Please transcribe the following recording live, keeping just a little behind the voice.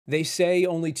They say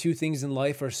only two things in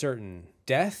life are certain: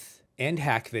 death and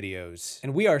hack videos.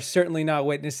 And we are certainly not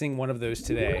witnessing one of those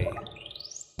today.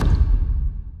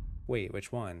 Wait,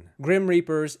 which one? Grim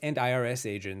Reapers and IRS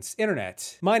agents,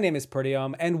 internet. My name is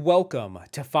Peridiam, and welcome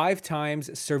to 5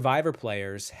 times Survivor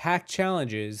Players Hack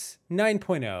Challenges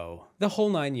 9.0, the whole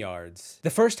 9 yards. The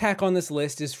first hack on this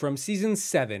list is from Season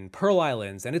 7, Pearl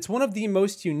Islands, and it's one of the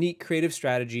most unique creative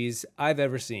strategies I've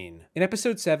ever seen. In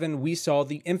Episode 7, we saw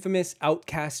the infamous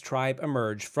Outcast tribe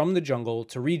emerge from the jungle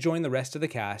to rejoin the rest of the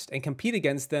cast and compete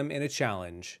against them in a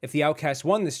challenge. If the Outcasts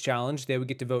won this challenge, they would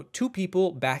get to vote 2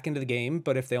 people back into the game,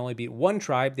 but if they only beat 1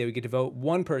 tribe, they would get to vote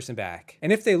 1 person back.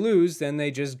 And if they lose, then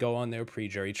they just go on their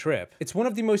pre-jury trip. It's one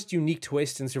of the most unique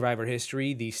twists in Survivor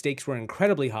history. The stakes were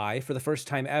incredibly high. For the first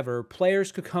time ever,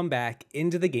 players could come back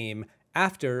into the game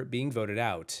after being voted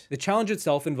out. The challenge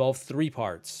itself involved 3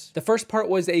 parts. The first part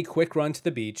was a quick run to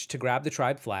the beach to grab the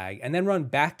tribe flag and then run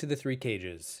back to the 3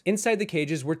 cages. Inside the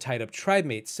cages were tied up tribe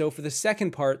mates, so for the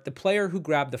second part, the player who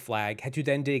grabbed the flag had to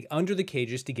then dig under the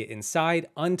cages to get inside,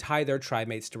 untie their tribe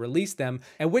mates to release them,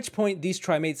 at which point these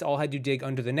tribe mates all had to dig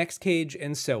under the next cage,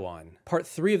 and so on. Part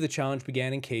 3 of the challenge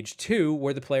began in cage 2,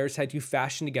 where the players had to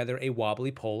fashion together a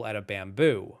wobbly pole out of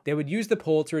bamboo. They would use the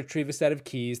pole to retrieve a set of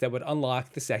keys that would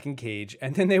unlock the second cage,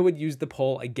 and then they would use the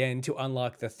pole again to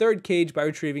unlock the third cage by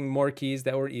retrieving more keys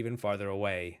that were even farther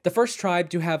away. The first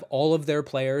tribe to have all of their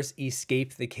players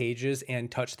escape the cages and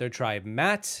touch their tribe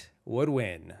mat would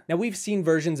win. Now, we've seen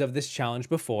versions of this challenge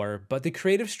before, but the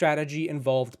creative strategy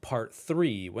involved part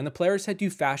 3, when the players had to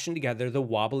fashion together the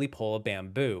wobbly pole of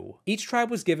bamboo. Each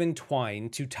tribe was given twine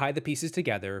to tie the pieces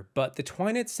together, but the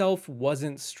twine itself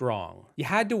wasn't strong. You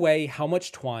had to weigh how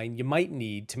much twine you might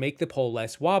need to make the pole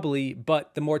less wobbly,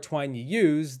 but the more twine you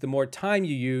used, the more time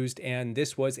you used, and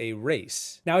this was a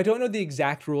race. Now, I don't know the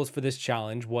exact rules for this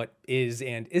challenge, what is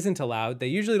and isn't allowed. They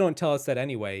usually don't tell us that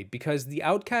anyway, because the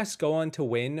Outcasts go on to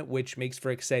win, which makes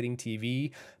for exciting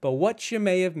TV, but what you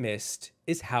may have missed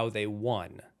is how they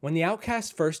won. When the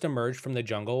Outcasts first emerged from the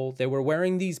jungle, they were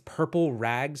wearing these purple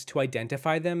rags to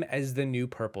identify them as the new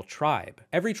purple tribe.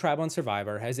 Every tribe on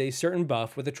Survivor has a certain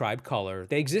buff with a tribe color.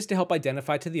 They exist to help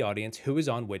identify to the audience who is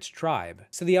on which tribe.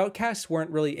 So the Outcasts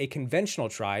weren't really a conventional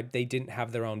tribe. They didn't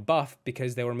have their own buff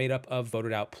because they were made up of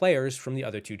voted out players from the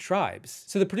other 2 tribes.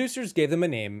 So the producers gave them a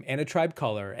name and a tribe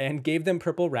color and gave them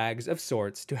purple rags of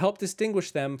sorts to help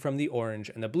distinguish them from the orange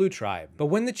and the blue tribe. But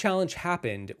when the challenge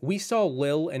happened, we saw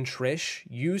Lil and Trish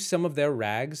use some of their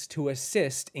rags to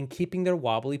assist in keeping their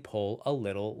wobbly pole a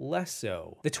little less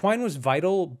so. The twine was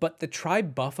vital, but the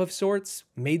tribe buff of sorts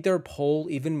made their pole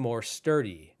even more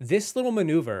sturdy. This little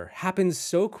maneuver happens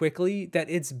so quickly that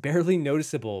it's barely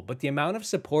noticeable, but the amount of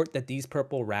support that these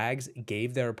purple rags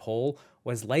gave their pole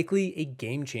was likely a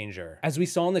game changer. As we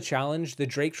saw in the challenge, the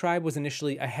Drake tribe was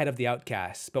initially ahead of the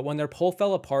Outcasts, but when their pole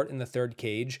fell apart in the 3rd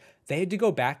cage, they had to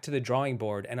go back to the drawing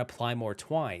board and apply more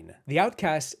twine. The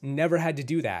Outcasts never had to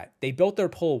do that. They built their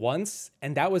pole once,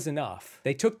 and that was enough.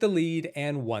 They took the lead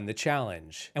and won the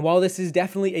challenge. And while this is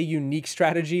definitely a unique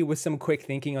strategy with some quick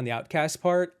thinking on the Outcast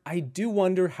part, I do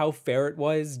wonder how fair it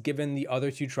was given the other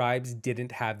 2 tribes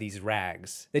didn't have these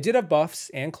rags. They did have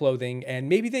buffs and clothing, and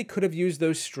maybe they could have used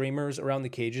those streamers around the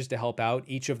cages to help out.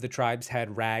 Each of the tribes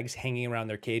had rags hanging around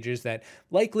their cages that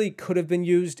likely could have been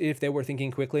used if they were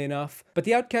thinking quickly enough, but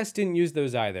the Outcasts didn't use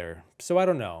those either, so I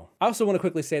don't know. I also want to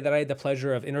quickly say that I had the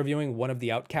pleasure of interviewing one of the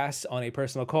Outcasts on a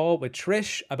personal call with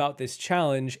Trish about this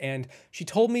challenge, and she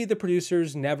told me the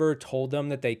producers never told them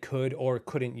that they could or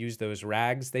couldn't use those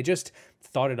rags. They just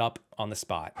thought it up on the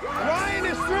spot. Ryan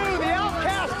is through. The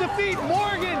Outcasts defeat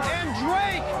Morgan and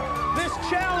Drake. This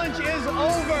challenge is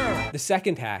over. The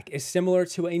second hack is similar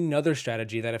to another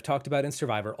strategy that I've talked about in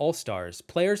Survivor All-Stars.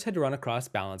 Players had to run across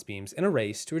balance beams in a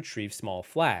race to retrieve small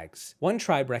flags. One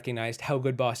tribe recognized how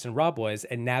good Boston Rob was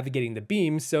at navigating the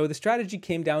beams, so the strategy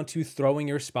came down to throwing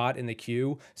your spot in the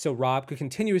queue so Rob could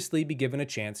continuously be given a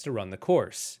chance to run the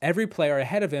course. Every player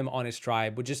ahead of him on his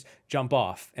tribe would just jump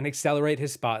off and accelerate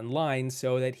his spot in line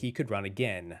so that he could run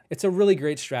again. It's a really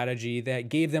great strategy that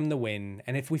gave them the win,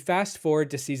 and if we fast forward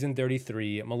to season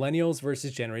 33, Millennials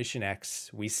versus Generation X,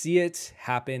 we see it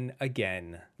happen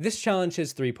again. This challenge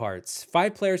has 3 parts.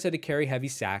 5 players had to carry heavy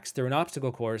sacks through an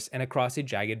obstacle course and across a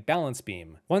jagged balance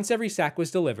beam. Once every sack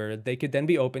was delivered, they could then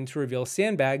be opened to reveal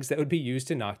sandbags that would be used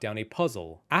to knock down a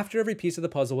puzzle. After every piece of the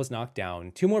puzzle was knocked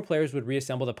down, 2 more players would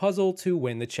reassemble the puzzle to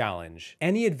win the challenge.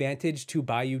 Any advantage to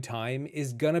buy you time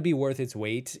is gonna be worth its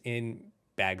weight in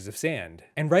bags of sand.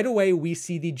 And right away, we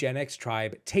see the Gen X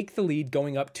tribe take the lead,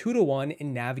 going up 2-1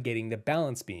 in navigating the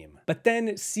balance beam. But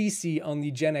then CC on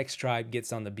the Gen X tribe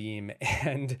gets on the beam,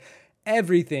 and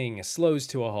everything slows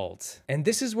to a halt. And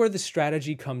this is where the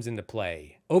strategy comes into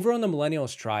play. Over on the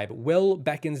Millennials tribe, Will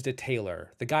beckons to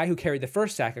Taylor, the guy who carried the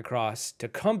first sack across, to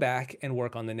come back and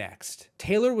work on the next.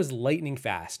 Taylor was lightning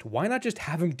fast, why not just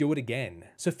have him do it again?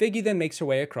 So Figgy then makes her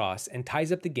way across and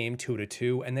ties up the game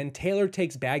 2-2, and then Taylor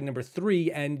takes bag number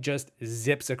 3 and just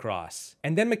zips across.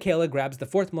 And then Michaela grabs the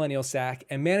 4th Millennial sack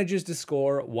and manages to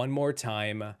score one more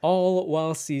time, all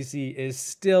while Cece is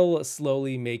still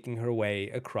slowly making her way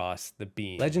across the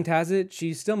beam. Legend has it,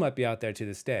 she still might be out there to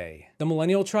this day. The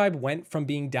Millennial tribe went from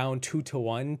being down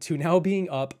 2-1 to now being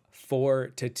up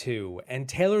 4-2, and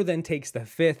Taylor then takes the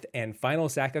 5th and final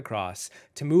sack across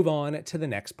to move on to the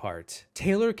next part.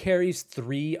 Taylor carries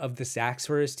 3 of the sacks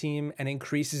for his team and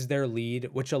increases their lead,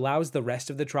 which allows the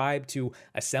rest of the tribe to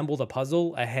assemble the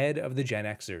puzzle ahead of the Gen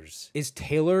Xers. Is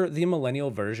Taylor the millennial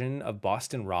version of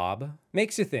Boston Rob?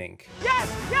 Makes you think.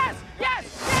 Yes, yes,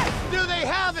 yes, yes! Do they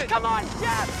have it? Come on,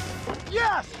 yes!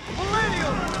 Yes!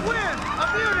 Millennials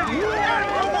win immunity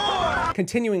and reward!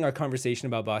 Continuing our conversation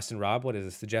about Boston Rob, what is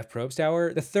this, the Jeff Probst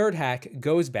Hour? The third hack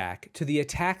goes back to the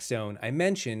attack zone I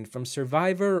mentioned from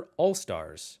Survivor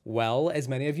All-Stars. Well, as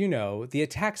many of you know, the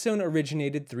attack zone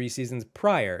originated 3 seasons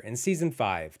prior in Season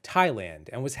 5, Thailand,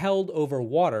 and was held over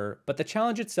water, but the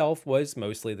challenge itself was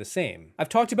mostly the same. I've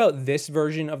talked about this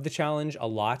version of the challenge a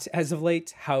lot as of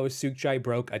late, how Sukjai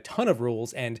broke a ton of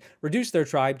rules and reduced their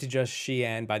tribe to just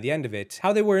Xi'an by the end of it,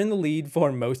 how they were in the lead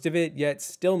for most of it, yet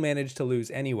still managed to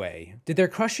lose anyway. Did their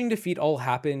crushing defeat all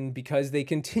happen because they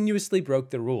continuously broke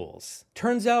the rules?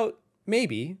 Turns out,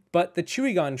 maybe, but the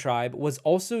Chuigan tribe was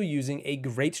also using a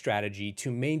great strategy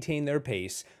to maintain their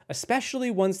pace,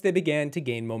 especially once they began to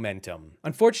gain momentum.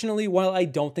 Unfortunately, while I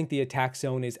don't think the attack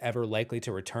zone is ever likely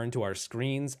to return to our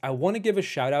screens, I want to give a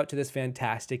shout out to this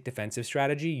fantastic defensive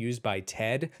strategy used by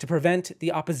Ted to prevent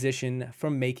the opposition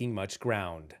from making much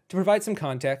ground. To provide some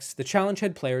context, the challenge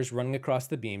had players running across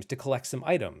the beams to collect some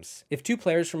items. If 2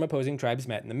 players from opposing tribes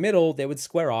met in the middle, they would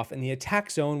square off in the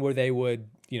attack zone where they would,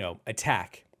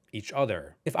 attack each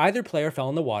other. If either player fell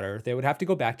in the water, they would have to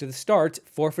go back to the start,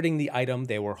 forfeiting the item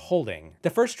they were holding. The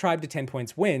first tribe to 10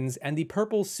 points wins, and the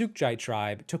purple Sukjai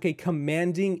tribe took a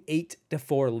commanding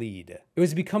 8-4 lead. It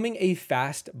was becoming a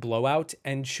fast blowout,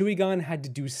 and Chuigan had to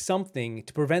do something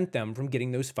to prevent them from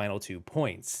getting those final 2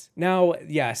 points. Now,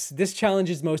 yes, this challenge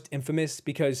is most infamous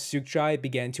because Sukjai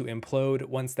began to implode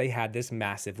once they had this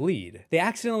massive lead. They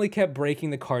accidentally kept breaking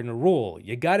the cardinal rule.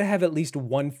 You gotta have at least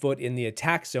 1 foot in the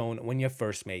attack zone when you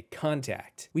first make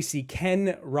contact. We see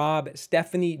Ken, Rob,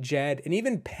 Stephanie, Jed, and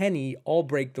even Penny all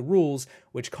break the rules,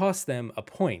 which cost them a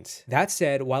point. That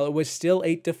said, while it was still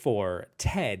 8-4,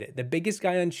 Ted, the biggest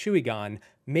guy on Chuigan,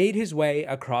 made his way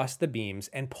across the beams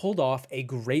and pulled off a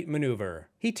great maneuver.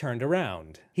 He turned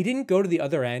around. He didn't go to the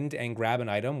other end and grab an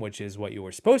item, which is what you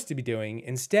were supposed to be doing.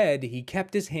 Instead, he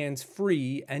kept his hands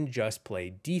free and just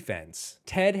played defense.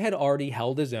 Ted had already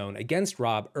held his own against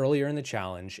Rob earlier in the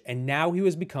challenge, and now he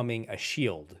was becoming a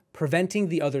shield, preventing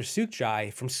the other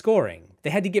Sukjai from scoring. They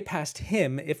had to get past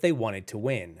him if they wanted to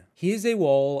win. He is a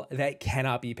wall that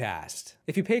cannot be passed.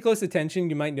 If you pay close attention,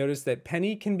 you might notice that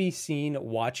Penny can be seen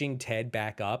watching Ted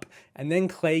back up, and then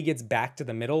Clay gets back to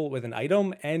the middle with an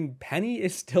item, and Penny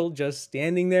is still just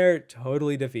standing there,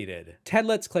 totally defeated. Ted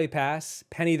lets Clay pass,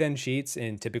 Penny then cheats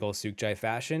in typical Sukjai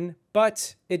fashion,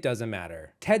 but it doesn't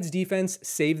matter. Ted's defense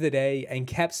saved the day and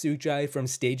kept Sukjai from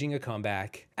staging a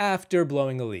comeback after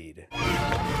blowing a lead.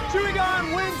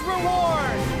 Chuigan wins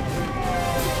reward!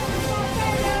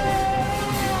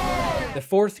 The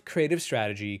 4th creative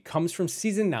strategy comes from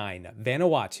Season 9,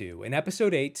 Vanuatu, in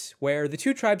Episode 8, where the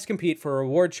 2 tribes compete for a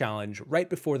reward challenge right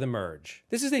before the merge.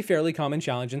 This is a fairly common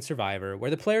challenge in Survivor, where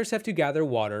the players have to gather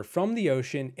water from the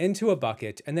ocean into a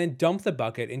bucket and then dump the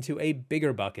bucket into a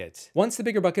bigger bucket. Once the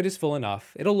bigger bucket is full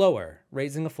enough, it'll lower,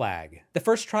 raising a flag. The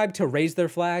first tribe to raise their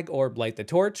flag, or light the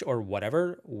torch, or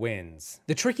whatever, wins.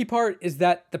 The tricky part is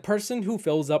that the person who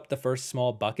fills up the first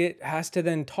small bucket has to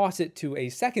then toss it to a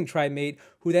second tribe mate,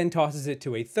 who then tosses it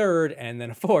to a third, and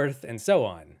then a fourth, and so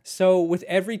on. So with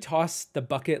every toss, the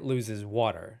bucket loses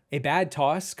water. A bad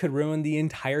toss could ruin the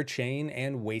entire chain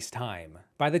and waste time.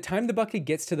 By the time the bucket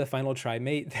gets to the final tribe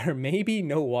mate, there may be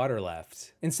no water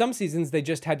left. In some seasons, they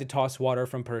just had to toss water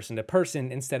from person to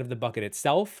person instead of the bucket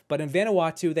itself, but in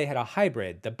Vanuatu, they had a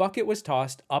hybrid. The bucket was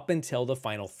tossed up until the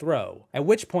final throw, at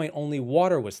which point only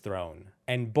water was thrown.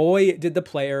 And boy, did the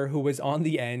player who was on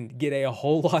the end get a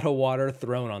whole lot of water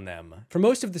thrown on them. For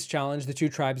most of this challenge, the 2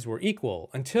 tribes were equal,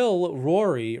 until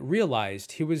Rory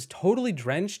realized he was totally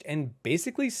drenched and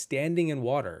basically standing in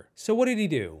water. So what did he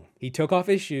do? He took off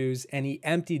his shoes and he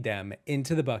emptied them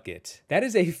into the bucket. That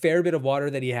is a fair bit of water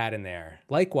that he had in there.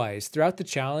 Likewise, throughout the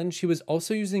challenge, he was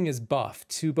also using his buff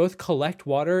to both collect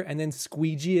water and then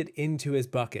squeegee it into his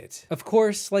bucket. Of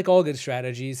course, like all good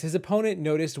strategies, his opponent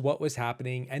noticed what was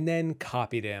happening and then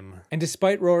copied him. And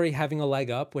despite Rory having a leg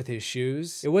up with his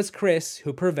shoes, it was Chris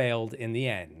who prevailed in the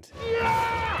end.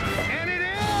 Yeah! And it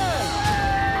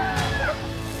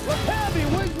is! Look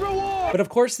heavy, wins reward! But of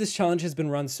course, this challenge has been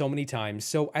run so many times,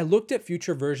 so I looked at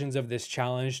future versions of this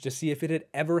challenge to see if it had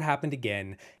ever happened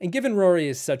again, and given Rory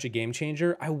is such a game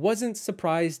changer, I wasn't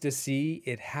surprised to see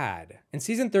it had. In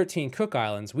Season 13 Cook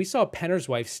Islands, we saw Penner's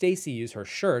wife Stacy use her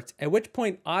shirt, at which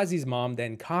point Ozzy's mom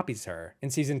then copies her. In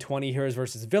Season 20 Heroes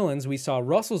vs. Villains, we saw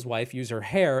Russell's wife use her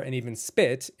hair and even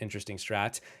spit, interesting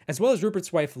strat, as well as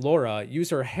Rupert's wife Laura use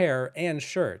her hair and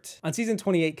shirt. On Season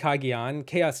 28 Kagian,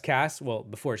 Chaos Cass, well,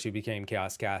 before she became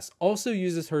Chaos Cass, also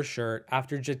uses her shirt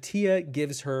after Jatia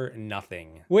gives her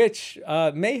nothing, which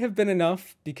may have been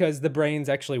enough because the brains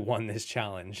actually won this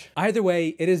challenge. Either way,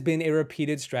 it has been a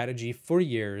repeated strategy for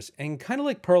years, and kind of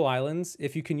like Pearl Islands,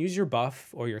 if you can use your buff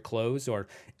or your clothes or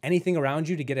anything around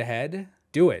you to get ahead,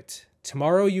 do it.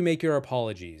 Tomorrow you make your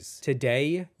apologies.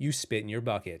 Today you spit in your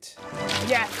bucket.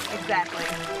 Yes, exactly.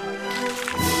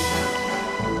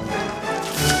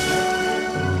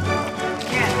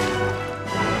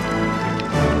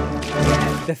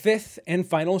 The fifth and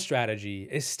final strategy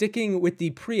is sticking with the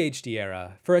pre-HD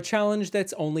era for a challenge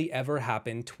that's only ever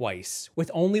happened twice,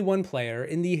 with only one player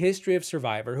in the history of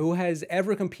Survivor who has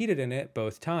ever competed in it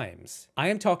both times. I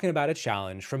am talking about a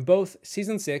challenge from both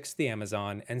Season 6, The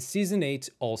Amazon, and Season 8,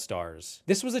 All-Stars.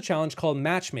 This was a challenge called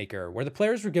Matchmaker, where the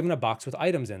players were given a box with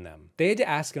items in them. They had to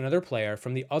ask another player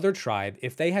from the other tribe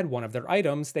if they had one of their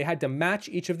items. They had to match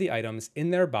each of the items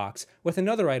in their box with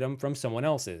another item from someone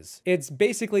else's. It's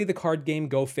basically the card game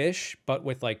Go Fish, but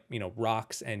with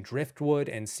rocks and driftwood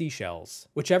and seashells.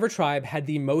 Whichever tribe had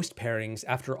the most pairings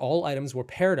after all items were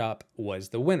paired up was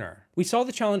the winner. We saw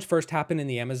the challenge first happen in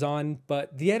the Amazon,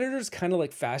 but the editors kind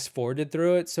of fast forwarded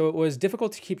through it, so it was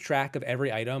difficult to keep track of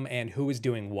every item and who was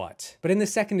doing what. But in the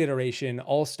second iteration,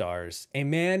 All Stars, a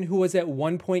man who was at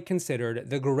one point considered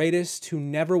the greatest to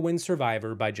never win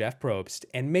Survivor by Jeff Probst,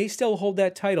 and may still hold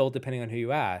that title depending on who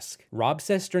you ask, Rob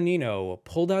Cesternino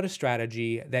pulled out a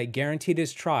strategy that guaranteed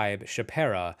his tribe,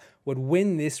 Chapera, would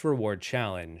win this reward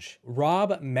challenge.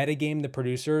 Rob metagamed the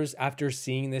producers after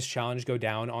seeing this challenge go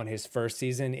down on his first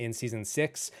season in Season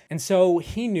 6, and so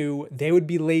he knew they would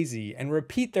be lazy and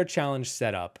repeat their challenge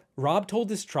setup. Rob told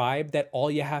his tribe that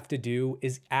all you have to do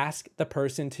is ask the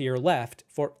person to your left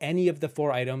for any of the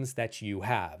 4 items that you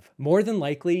have. More than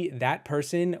likely, that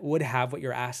person would have what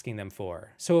you're asking them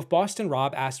for. So if Boston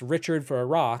Rob asked Richard for a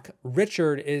rock,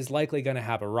 Richard is likely going to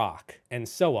have a rock, and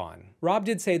so on. Rob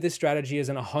did say this strategy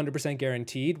isn't 100%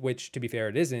 guaranteed, which to be fair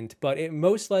it isn't, but it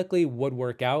most likely would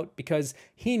work out because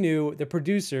he knew the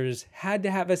producers had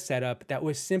to have a setup that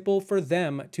was simple for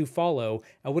them to follow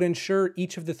and would ensure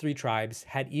each of the 3 tribes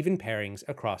had even pairings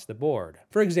across the board.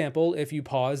 For example, if you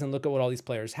pause and look at what all these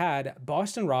players had,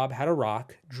 Boston Rob had a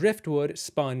rock, driftwood,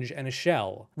 sponge, and a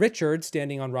shell. Richard,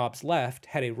 standing on Rob's left,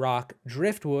 had a rock,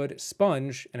 driftwood,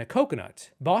 sponge, and a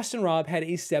coconut. Boston Rob had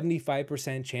a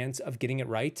 75% chance of getting it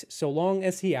right, so long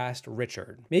as he asked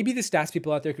Richard. Maybe the stats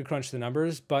people out there could crunch the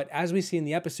numbers, but as we see in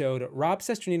the episode, Rob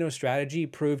Cesternino's strategy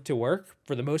proved to work,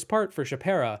 for the most part, for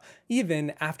Chapera,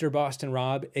 even after Boston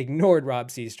Rob ignored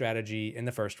Rob C's strategy in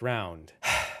the first round.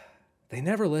 They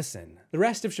never listen. The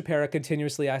rest of Chapera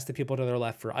continuously asked the people to their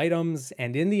left for items,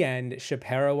 and in the end,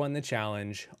 Chapera won the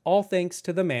challenge, all thanks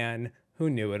to the man who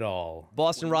knew it all.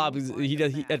 Boston Rob,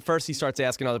 at first he starts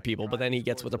asking other people, but then he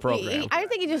gets with the program. I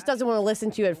think he just doesn't want to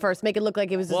listen to you at first, make it look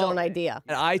like it was his own idea.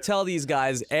 And I tell these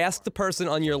guys, ask the person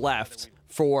on your left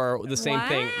for the same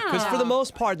thing. Because for the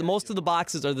most part, most of the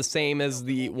boxes are the same as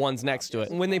the ones next to it.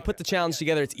 When they put the challenge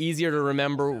together, it's easier to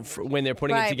remember when they're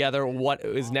putting it together what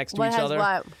is next to each other.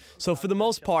 What? So for the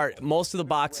most part, most of the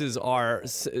boxes are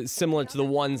similar to the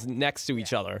ones next to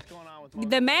each other.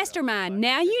 The mastermind.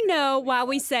 Now you know why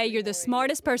we say you're the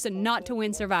smartest person not to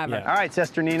win Survivor. All right,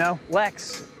 Cesternino.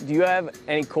 Lex, do you have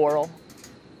any coral?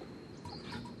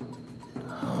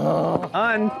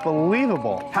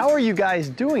 Unbelievable. How are you guys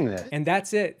doing this? And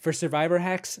that's it for Survivor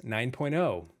Hacks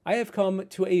 9.0. I have come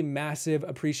to a massive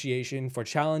appreciation for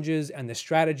challenges and the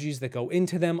strategies that go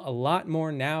into them a lot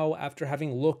more now after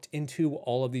having looked into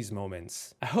all of these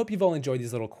moments. I hope you've all enjoyed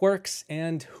these little quirks,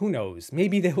 and who knows,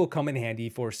 maybe they will come in handy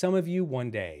for some of you one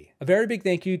day. A very big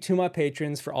thank you to my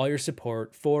patrons for all your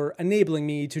support, for enabling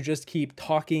me to just keep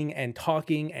talking and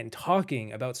talking and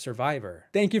talking about Survivor.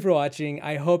 Thank you for watching.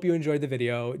 I hope you enjoyed the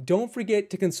video. Don't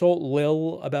forget to consult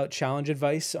Lil about challenge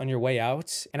advice on your way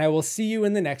out, and I will see you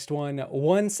in the next one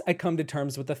once I come to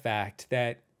terms with the fact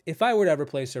that if I were to ever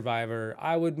play Survivor,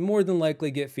 I would more than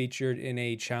likely get featured in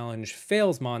a challenge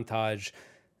fails montage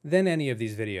than any of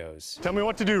these videos. Tell me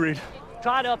what to do, Reed.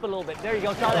 Try it up a little bit. There you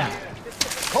go. Try that.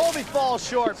 Colby falls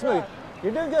short. Smooth.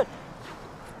 You're doing good.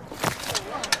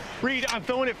 Reed, I'm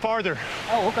throwing it farther.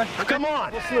 Oh, okay. Come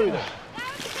on. We'll smoother.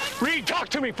 Reed, talk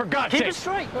to me, for God's Keep sake. it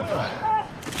straight.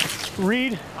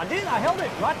 Reed. I did. I held it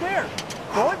right there.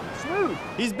 Throw it smooth.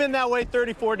 He's been that way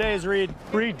 34 days, Reed.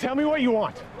 Reed, tell me what you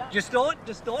want. Just throw it.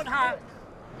 Just throw it high.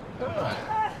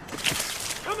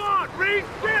 Come on, Reed.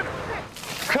 Damn it.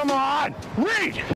 Come on, Reed.